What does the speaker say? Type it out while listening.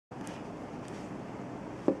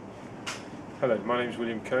Hello, my name is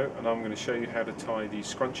William Coe and I'm going to show you how to tie the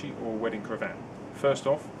scrunchie or wedding cravat. First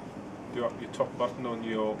off, do up your top button on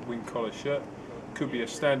your wing collar shirt. Could be a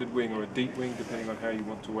standard wing or a deep wing depending on how you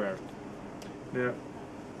want to wear it. Now, it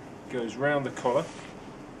goes round the collar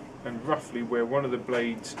and roughly where one of the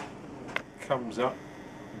blades comes up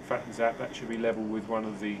and flattens out, that should be level with one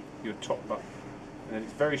of your top button. And then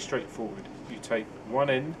it's very straightforward. You take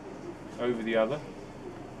one end over the other,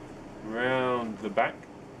 round the back,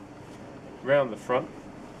 round the front,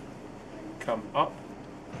 come up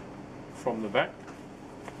from the back,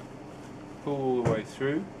 pull all the way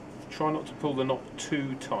through. Try not to pull the knot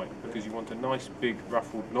too tight because you want a nice big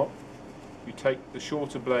ruffled knot. You take the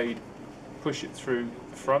shorter blade, push it through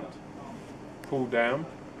the front, pull down,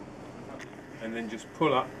 and then just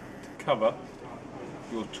pull up to cover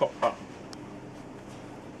your top button.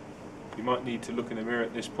 You might need to look in the mirror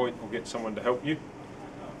at this point or get someone to help you.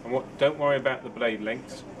 And don't worry about the blade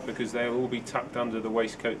lengths because they'll all be tucked under the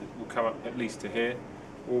waistcoat that will come up at least to here.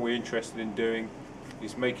 All we're interested in doing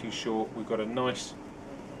is making sure we've got a nice,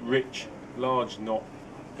 rich, large knot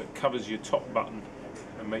that covers your top button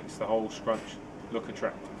and makes the whole scrunch look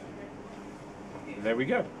attractive. And there we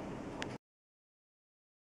go.